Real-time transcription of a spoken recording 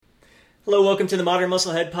Hello, welcome to the Modern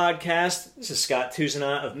Musclehead Podcast. This is Scott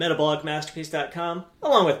Tuzana of MetabolicMasterpiece.com,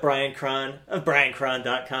 along with Brian Cron of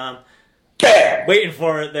BrianCron.com. Waiting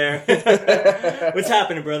for it there. What's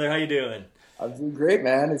happening, brother? How you doing? I'm doing great,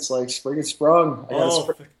 man. It's like spring has sprung.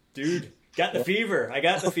 Dude, got the fever. I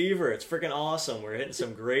got the fever. It's freaking awesome. We're hitting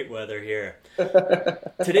some great weather here.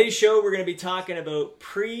 Today's show, we're going to be talking about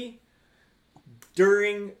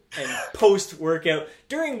during, and post-workout.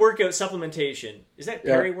 During workout supplementation. Is that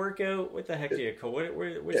peri-workout? What the heck do you call it?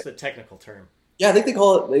 What's the technical term? Yeah, I think they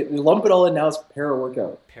call it, they lump it all in now as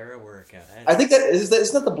para-workout. Para-workout. I think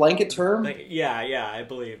isn't that the blanket term? Yeah, I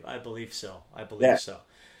believe so.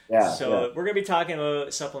 So we're going to be talking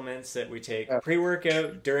about supplements that we take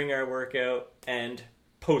pre-workout, during our workout, and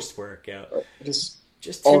post-workout. Just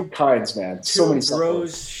all kinds, man. So many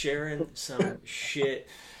bros sharing some shit.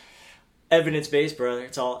 Evidence-based, brother.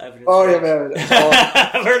 It's all evidence-based. Oh, yeah, man.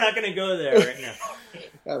 We're not going to go there right now.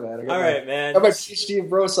 Yeah, man. All right, man. I got my PhD in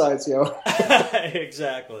bro science, yo.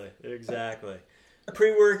 Exactly.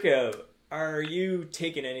 Pre-workout. Are you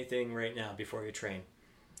taking anything right now before you train?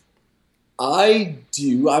 I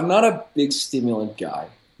do. I'm not a big stimulant guy.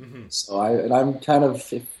 Mm-hmm. So I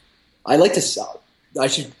like to, I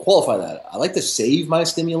should qualify that. I like to save my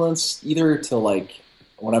stimulants either to like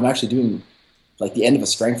when I'm actually doing like the end of a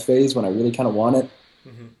strength phase when I really kind of want it,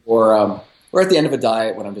 mm-hmm. or at the end of a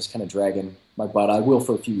diet when I'm just kind of dragging my butt. I will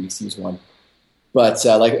for a few weeks use one, but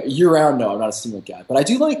like year round, no, I'm not a stimulant guy. But I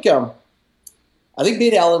do like, I think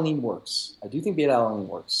beta alanine works.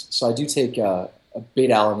 So I do take a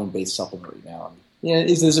beta alanine based supplement right now.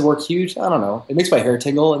 Does it work huge? I don't know. It makes my hair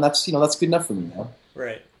tingle, and that's good enough for me now.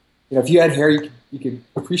 Right. If you had hair, you could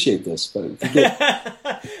appreciate this, but if you get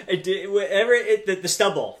the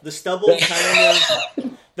stubble kind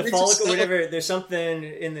of the follicle, whatever. There's something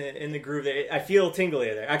in the groove that I feel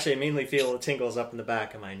tingly there. Actually, I mainly feel tingles up in the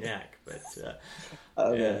back of my neck, but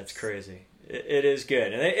it's crazy. It is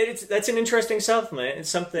good, and that's an interesting supplement. It's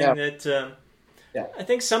something that I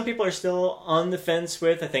think some people are still on the fence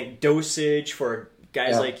with. I think dosage for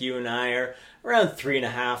guys like you and I are around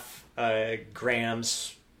 3.5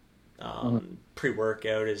 grams.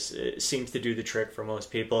 Pre-workout seems to do the trick for most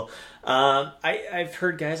people. I've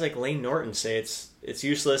heard guys like Layne Norton say it's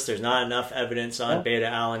useless. There's not enough evidence on beta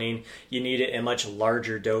alanine. You need it in much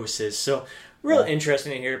larger doses. So real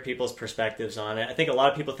interesting to hear people's perspectives on it. I think a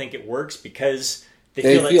lot of people think it works because they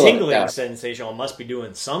feel that tingling sensation. Well, must be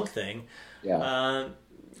doing something. I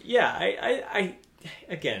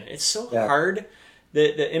again, it's so hard.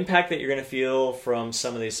 The impact that you're going to feel from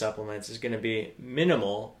some of these supplements is going to be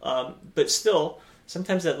minimal, but still,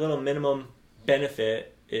 sometimes that little minimum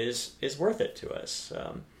benefit is worth it to us.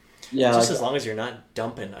 As long as you're not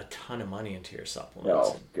dumping a ton of money into your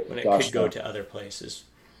supplements when it could go to other places.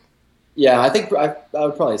 Yeah, I think I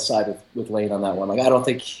would probably side with Layne on that one. Like, I don't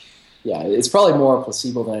think, it's probably more a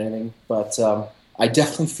placebo than anything, but I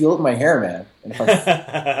definitely feel it in my hair, man. And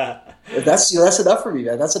if that's enough for me,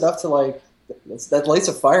 man. That's enough to like. That lights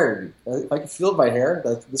a fire. If I can feel it in my hair,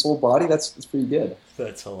 this whole body, that's pretty good.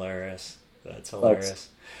 That's hilarious. I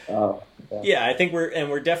think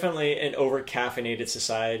we're definitely an over-caffeinated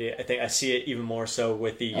society. I think I see it even more so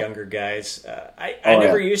with the younger guys. I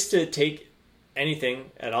never used to take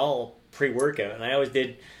anything at all pre-workout, and I always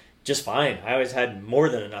did just fine. I always had more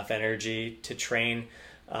than enough energy to train.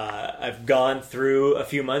 I've gone through a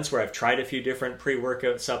few months where I've tried a few different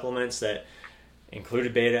pre-workout supplements that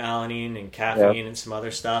included beta alanine and caffeine and some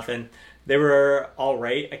other stuff, and they were all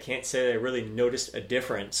right. I can't say that I really noticed a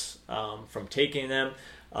difference from taking them.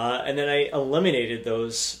 And then I eliminated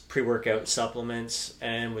those pre-workout supplements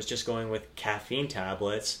and was just going with caffeine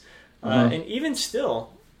tablets. And even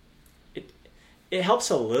still, it helps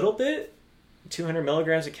a little bit, 200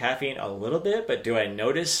 milligrams of caffeine, a little bit, but do I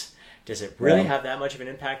notice, does it really have that much of an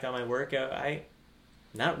impact on my workout?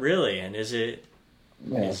 Not really. And is it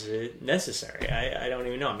necessary? I don't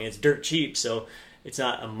even know. I mean, it's dirt cheap, so it's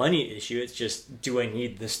not a money issue. It's just, do I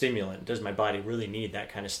need the stimulant? Does my body really need that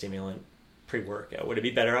kind of stimulant pre-workout? Would it be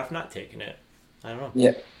better off not taking it? I don't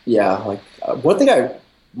know. Yeah. Like one thing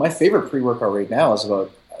my favorite pre-workout right now is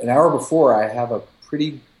about an hour before I have a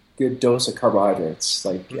pretty good dose of carbohydrates.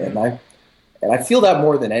 Like, and I feel that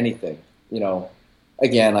more than anything.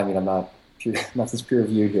 Again, I mean, I'm not this peer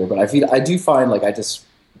reviewed here, but I do find like I have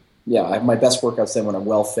my best workouts then when I'm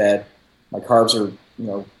well fed. My carbs are,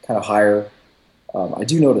 kind of higher. I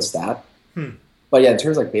do notice that. But in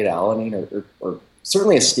terms of like beta alanine or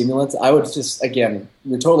certainly a stimulant, I would just, again,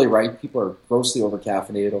 you're totally right. People are grossly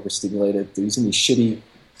over-caffeinated, overstimulated. They're using these shitty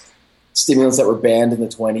stimulants that were banned in the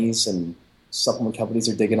 20s, and supplement companies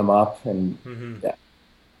are digging them up. And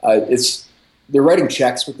they're writing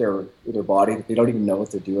checks with their body that they don't even know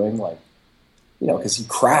what they're doing, like, because he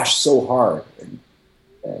crashed so hard.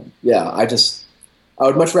 And yeah, I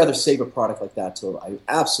would much rather save a product like that till I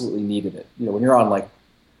absolutely needed it. When you're on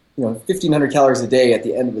 1,500 calories a day at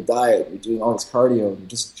the end of the diet, you're doing all this cardio, and you're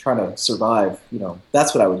just trying to survive.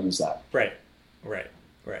 That's what I would use that. Right.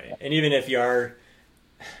 And even if you are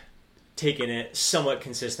taking it somewhat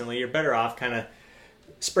consistently, you're better off kind of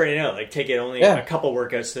spreading it out. Like take it only a couple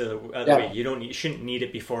workouts to the week. You shouldn't need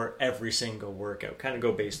it before every single workout. Kind of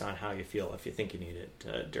go based on how you feel, if you think you need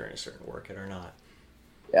it during a certain workout or not.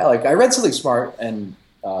 Yeah, like I read something smart, and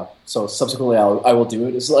so subsequently I will do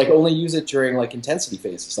it. Is like only use it during like intensity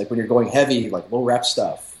phases, like when you're going heavy, like low rep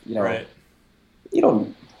stuff. Right. You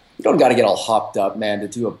don't got to get all hopped up, man, to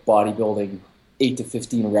do a bodybuilding 8 to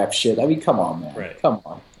 15 rep shit. I mean, come on, man. Right. Come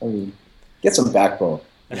on. I mean, get some backbone.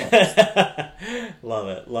 Love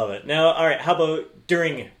it. Now, all right. How about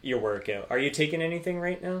during your workout? Are you taking anything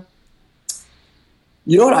right now?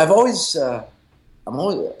 You know what? I always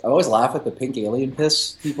laugh at the pink alien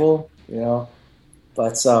piss people,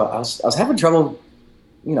 but I was having trouble.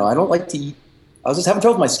 I don't like to eat. I was just having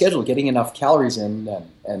trouble with my schedule, getting enough calories in,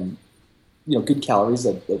 and good calories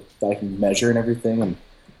that I can measure and everything. And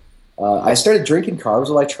I started drinking carbs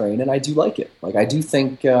while I train, and I do like it. Like I do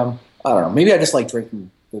think I don't know. Maybe I just like drinking.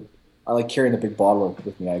 I like carrying the big bottle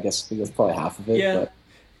with me. I guess that's probably half of it. Yeah. But,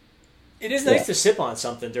 it is nice to sip on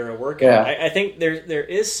something during a workout. Yeah. I think there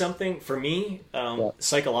is something for me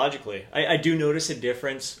psychologically. I do notice a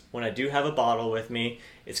difference when I do have a bottle with me.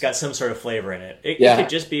 It's got some sort of flavor in it. It could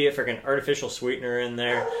just be a freaking artificial sweetener in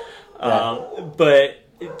there. But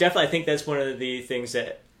definitely I think that's one of the things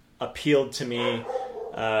that appealed to me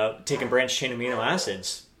taking branched chain amino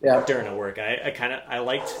acids during a work. I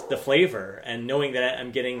liked the flavor, and knowing that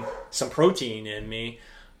I'm getting some protein in me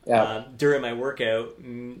during my workout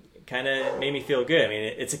kind of made me feel good. I mean,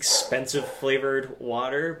 it's expensive flavored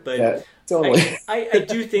water, but totally. I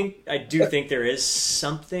do think there is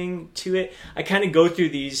something to it. I kind of go through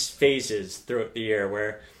these phases throughout the year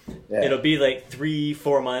where it'll be like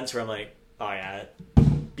 3-4 months where I'm like, oh yeah,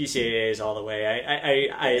 BCAAs all the way.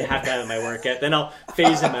 I have to have my workout. Then I'll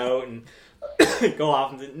phase them out and go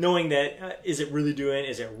off, knowing that is it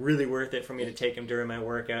really worth it for me to take them during my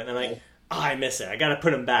workout? And I'm like, I miss it. I got to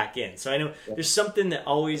put them back in. So I know there's something that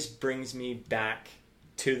always brings me back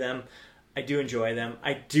to them. I do enjoy them.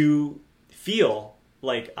 I do feel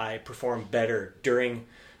like I perform better during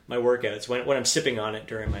my workouts when I'm sipping on it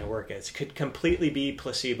during my workouts. It could completely be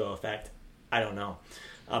placebo effect. I don't know.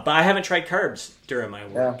 But I haven't tried carbs during my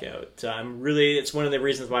workout. It's one of the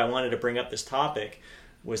reasons why I wanted to bring up this topic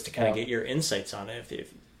was to kind of get your insights on it.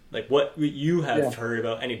 If like what you have heard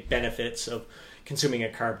about any benefits of consuming a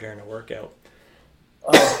carb during a workout.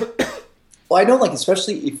 Well, I don't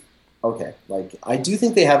especially if I do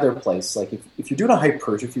think they have their place. Like if you're doing a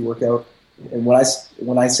hypertrophy workout, and when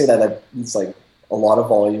I say that means like a lot of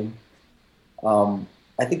volume,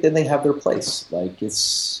 I think then they have their place. Like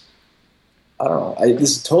it's, I don't know.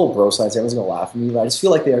 This is total bro science. Everyone's gonna laugh at me, but I just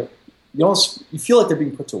feel like you feel like they're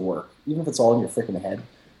being put to work, even if it's all in your freaking head.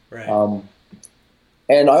 Right.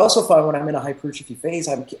 And I also find when I'm in a hypertrophy phase,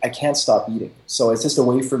 I can't stop eating. So it's just a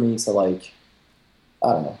way for me to I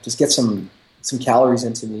don't know, just get some calories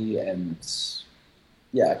into me, and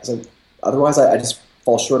because otherwise I just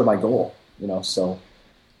fall short of my goal. So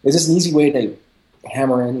it's just an easy way to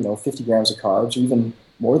hammer in 50 grams of carbs, or even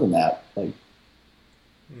more than that.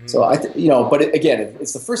 So but again,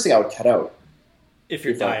 it's the first thing I would cut out if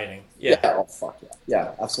you're dieting. Oh fuck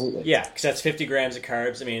yeah, absolutely. Yeah, because that's 50 grams of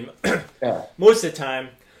carbs. I mean, most of the time,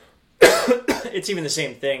 it's even the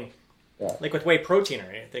same thing. Yeah. Like with whey protein or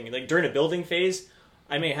anything. Like during a building phase,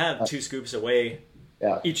 I may have 2 scoops of whey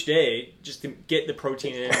each day just to get the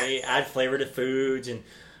protein in me, add flavor to foods, and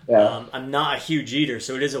I'm not a huge eater,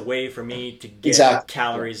 so it is a way for me to get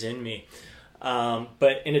calories in me.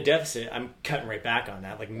 But in a deficit, I'm cutting right back on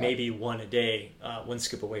that. Like maybe 1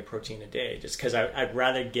 scoop of whey protein a day, just because I'd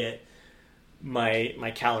rather get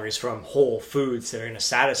my calories from whole foods that are going to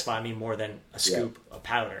satisfy me more than a scoop of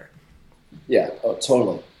powder. Yeah,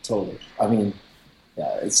 totally. I mean,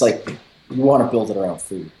 it's like you want to build it around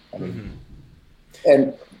food. I mean,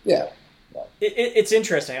 and it's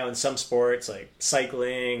interesting how in some sports like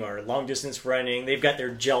cycling or long distance running, they've got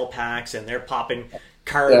their gel packs and they're popping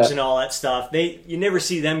carbs and all that stuff. You never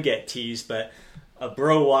see them get teased, but a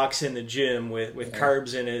bro walks in the gym with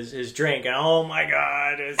carbs in his drink, and oh my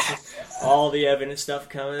god, it's all the evidence stuff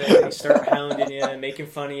coming in. They start hounding you and making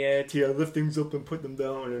fun of you. Lift things up and put them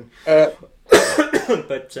down. And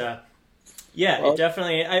but Yeah, it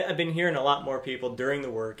definitely. I've been hearing a lot more people during the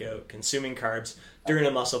workout consuming carbs during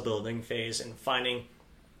a muscle building phase and finding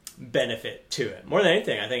benefit to it. More than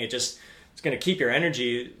anything, I think it's going to keep your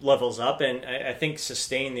energy levels up, and I think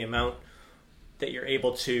sustain the amount that you're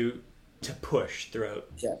able to push throughout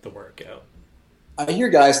the workout. I hear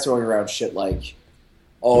guys throwing around shit like,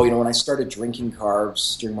 oh, when I started drinking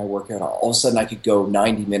carbs during my workout, all of a sudden I could go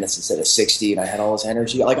 90 minutes instead of 60 and I had all this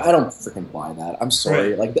energy. Like, I don't freaking buy that. I'm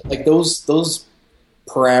sorry. Right. Like those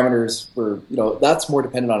parameters were, that's more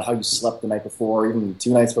dependent on how you slept the night before, even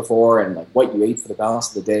 2 nights before, and like what you ate for the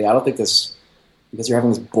balance of the day. I don't think this, because you're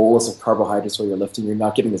having this bolus of carbohydrates while you're lifting, you're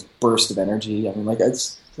not getting this burst of energy. I mean, I think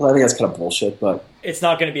that's kind of bullshit, but it's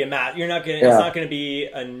not going to be you're not going to, it's not going to be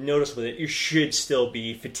a noticeable, you should still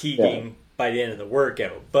be fatiguing by the end of the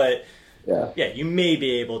workout, but you may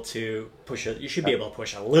be able to you should be able to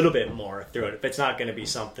push a little bit more through it if it's not going to be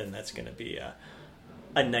something that's going to be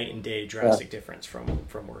a night and day drastic difference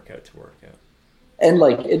from workout to workout. And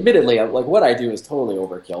like, admittedly, like what I do is totally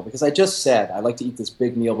overkill, because I just said I like to eat this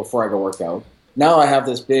big meal before I go work out. Now I have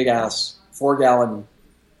this big ass 4-gallon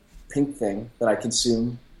pink thing that I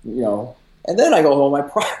consume, and then I go home.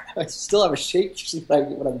 I still have a shake usually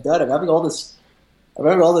when I'm done. I'm having all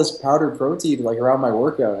this powdered protein like around my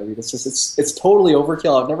workout. I mean, it's totally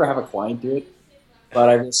overkill. I've never had a client do it, but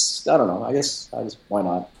I don't know. I guess why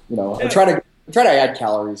not? I'm trying to add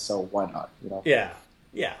calories, so why not? Yeah,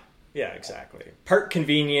 exactly. Part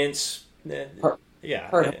convenience, part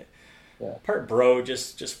bro,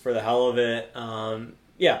 just for the hell of it.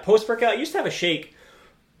 Post workout, I used to have a shake,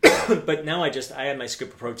 but now I add my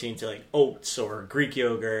scoop of protein to like oats or Greek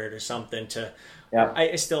yogurt or something to. Yeah.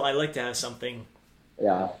 I like to have something.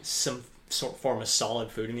 Yeah. Some sort of form of solid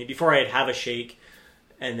food in me before I'd have a shake,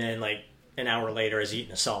 and then like an hour later I was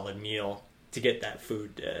eating a solid meal to get that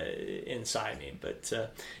food inside me. But so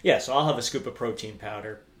I'll have a scoop of protein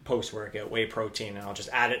powder post workout, whey protein, and I'll just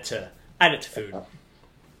add it to food.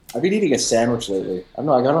 I've been eating a sandwich lately. I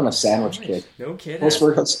got on a sandwich kick. No kidding.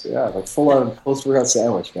 Post-workout, like full-on post-workout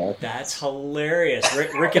sandwich, man. That's hilarious.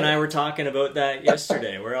 Rick and I were talking about that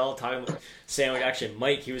yesterday. We're all talking about sandwich. Actually,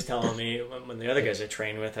 Mike, he was telling me when the other guys I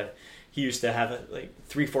trained with, he used to have like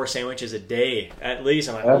 3-4 sandwiches a day at least.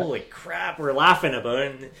 I'm like, holy crap, we're laughing about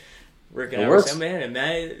it. And Rick and I were saying, man,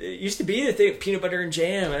 it used to be the thing, peanut butter and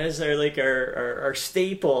jam as our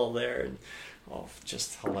staple there. Oh,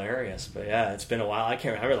 just hilarious. But yeah, it's been a while. I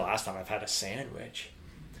can't remember the last time I've had a sandwich.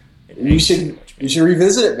 You should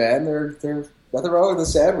revisit it, man. There's nothing wrong with a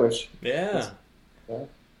sandwich. Yeah.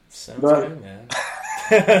 Sounds good, man.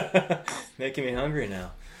 Making me hungry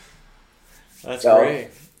now. That's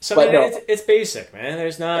great. So it's basic, man.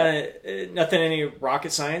 There's nothing any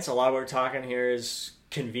rocket science. A lot of what we're talking here is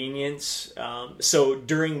convenience. So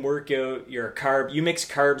during workout, you mix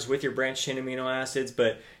carbs with your branched chain amino acids,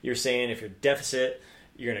 but you're saying if you're deficit,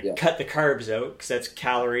 you're going to cut the carbs out because that's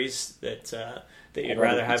calories that you'd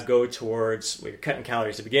rather have go towards. Well, you're cutting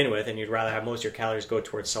calories to begin with, and you'd rather have most of your calories go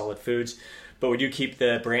towards solid foods. But would you keep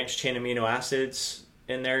the branched chain amino acids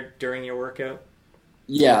in there during your workout?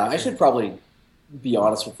 Yeah, I should probably be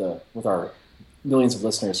honest with our millions of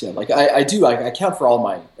listeners. Yeah, like I do. I count for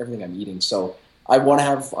everything I'm eating, so. I want to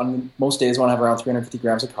have, on most days, I want to have around 350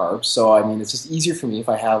 grams of carbs. So, I mean, it's just easier for me if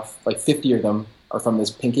I have like 50 of them are from this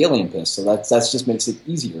pink alien piss. So that just makes it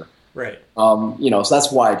easier. Right. So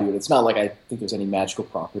that's why I do it. It's not like I think there's any magical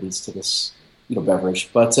properties to this, beverage.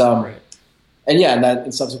 But,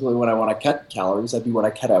 and subsequently when I want to cut calories, that'd be what I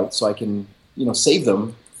cut out so I can, save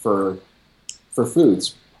them for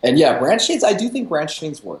foods. And yeah, branched chains, I do think branched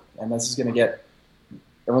chains work. And this is going to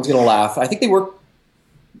everyone's going to laugh. I think they work.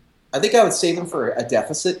 I think I would save them for a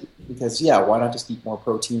deficit because, why not just eat more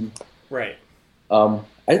protein? Right.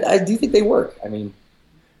 I do think they work. I mean,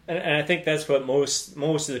 and I think that's what most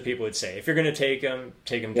of the people would say. If you're going to take them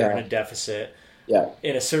during a deficit. Yeah.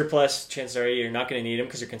 In a surplus, chances are you're not going to need them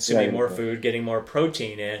because you're consuming more food, getting more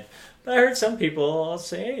protein in. But I heard some people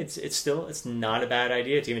say, hey, it's not a bad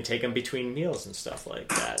idea to even take them between meals and stuff like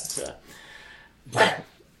that.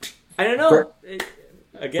 I don't know.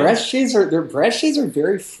 Again, branched chains are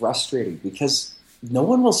very frustrating because no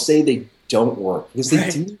one will say they don't work because they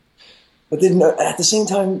do, but then at the same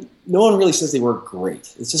time, no one really says they work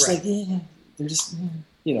great. It's just like they're just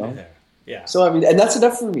Yeah. So I mean, and that's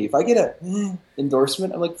enough for me. If I get a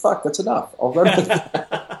endorsement, I'm like, fuck, that's enough. I'll run with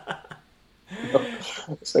that.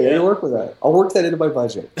 So you work with that. I'll work that into my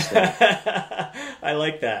budget. So. I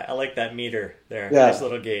like that. I like that meter there. Yeah. Nice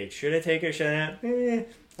little gauge. Should I take it? Should I not?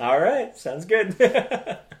 All right, sounds good.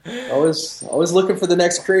 always looking for the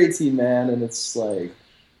next creatine, man, and it's like,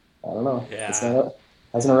 I don't know. Yeah.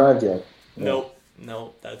 Hasn't arrived yet.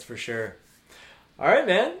 Nope, that's for sure. All right,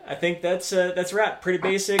 man. I think that's a wrap. Pretty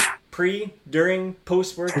basic. Pre, during,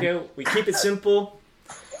 post workout. We keep it simple.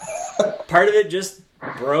 Part of it just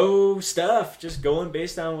bro stuff. Just going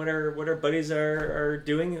based on what our buddies are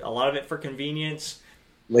doing. A lot of it for convenience.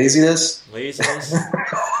 Laziness. That's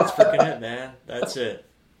freaking it, man. That's it.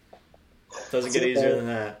 Doesn't get easier than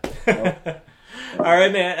that. All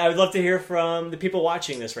right, man. I would love to hear from the people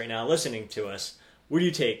watching this right now, listening to us. What do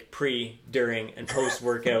you take pre, during, and post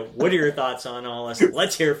workout? What are your thoughts on all this?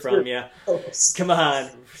 Let's hear from you. Come on,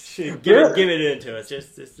 give it into us.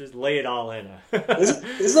 Just lay it all in.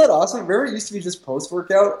 Isn't that awesome? Remember, it used to be just post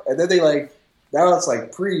workout, and then now it's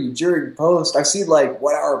like pre, during, post. I've seen like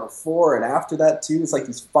 1 hour before and after that too. It's like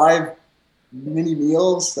these 5 mini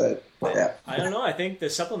meals that. Yeah. I don't know. I think the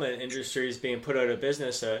supplement industry is being put out of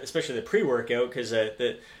business, especially the pre-workout, because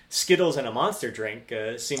the Skittles and a Monster drink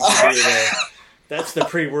seems to be that's the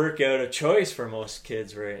pre-workout of choice for most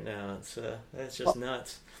kids right now. It's just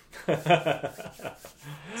nuts. All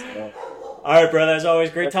right, brother. As always,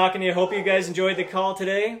 great talking to you. Hope you guys enjoyed the call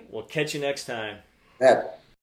today. We'll catch you next time. Yeah.